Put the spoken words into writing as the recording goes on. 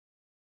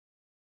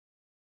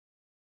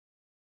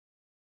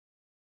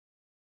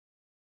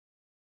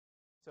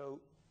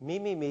So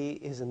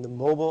MeMeMe is in the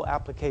mobile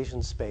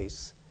application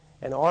space,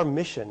 and our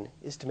mission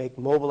is to make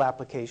mobile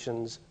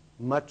applications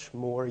much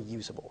more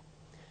usable.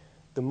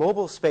 The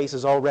mobile space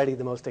is already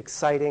the most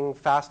exciting,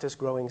 fastest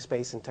growing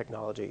space in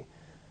technology.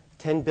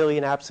 10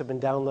 billion apps have been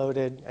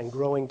downloaded and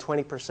growing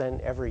 20%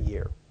 every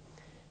year.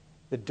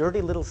 The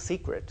dirty little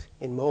secret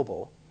in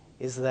mobile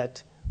is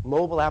that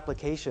mobile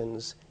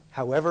applications,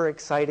 however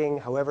exciting,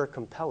 however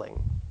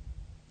compelling,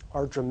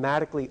 are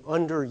dramatically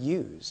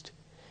underused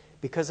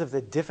because of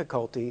the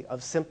difficulty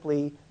of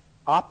simply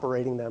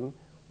operating them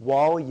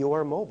while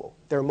you're mobile.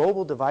 They're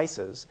mobile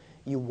devices.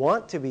 You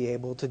want to be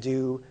able to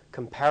do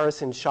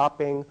comparison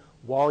shopping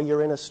while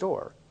you're in a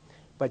store,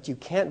 but you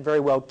can't very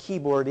well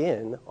keyboard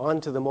in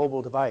onto the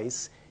mobile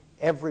device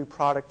every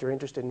product you're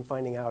interested in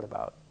finding out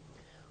about.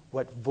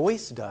 What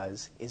voice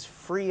does is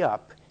free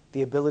up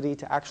the ability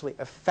to actually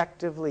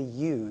effectively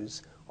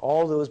use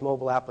all those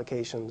mobile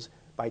applications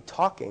by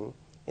talking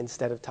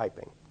instead of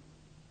typing.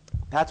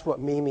 That's what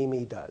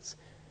MeMeMe does.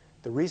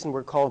 The reason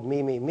we're called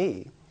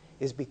MeMeMe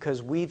is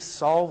because we've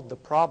solved the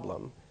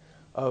problem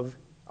of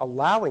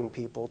allowing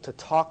people to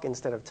talk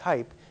instead of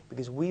type,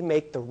 because we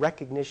make the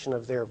recognition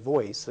of their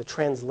voice, the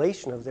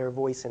translation of their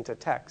voice into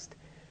text,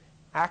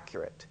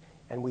 accurate.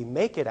 And we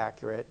make it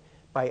accurate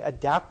by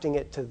adapting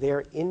it to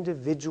their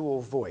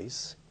individual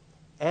voice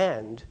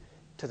and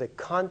to the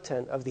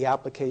content of the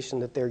application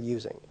that they're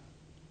using.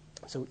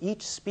 So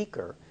each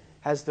speaker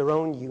has their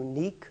own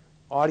unique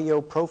audio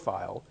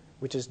profile,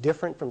 which is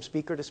different from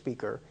speaker to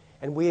speaker,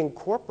 and we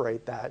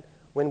incorporate that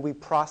when we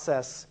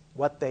process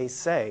what they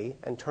say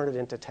and turn it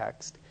into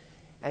text.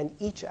 And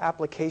each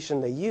application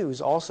they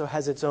use also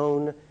has its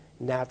own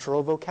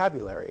natural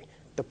vocabulary,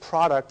 the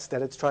products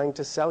that it's trying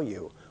to sell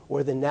you,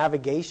 or the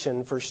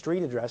navigation for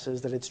street addresses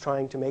that it's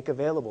trying to make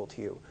available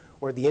to you,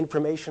 or the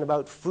information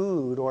about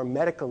food or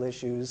medical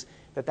issues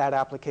that that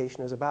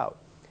application is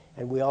about.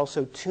 And we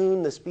also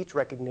tune the speech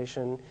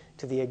recognition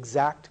to the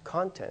exact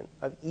content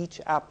of each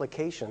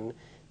application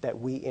that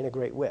we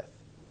integrate with.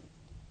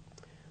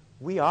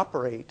 We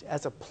operate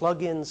as a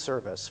plug-in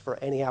service for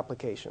any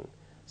application.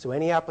 So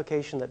any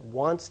application that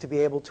wants to be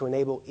able to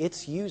enable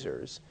its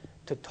users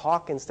to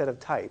talk instead of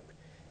type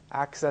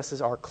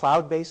accesses our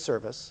cloud-based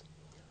service.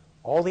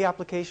 All the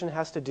application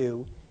has to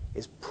do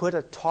is put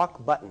a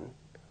talk button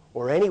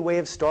or any way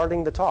of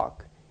starting the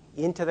talk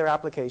into their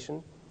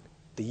application.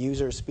 The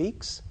user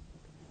speaks.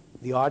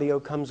 The audio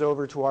comes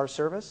over to our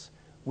service.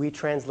 We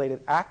translate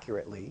it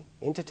accurately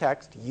into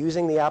text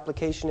using the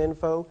application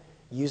info,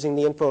 using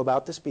the info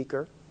about the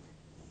speaker.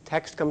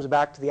 Text comes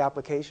back to the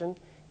application,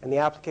 and the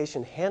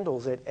application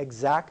handles it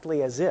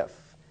exactly as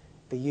if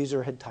the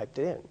user had typed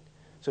it in.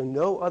 So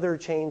no other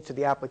change to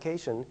the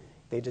application.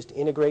 They just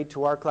integrate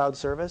to our cloud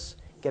service,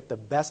 get the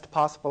best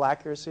possible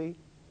accuracy,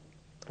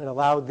 and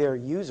allow their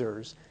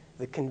users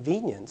the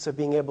convenience of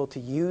being able to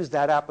use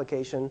that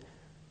application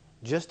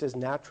just as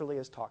naturally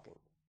as talking.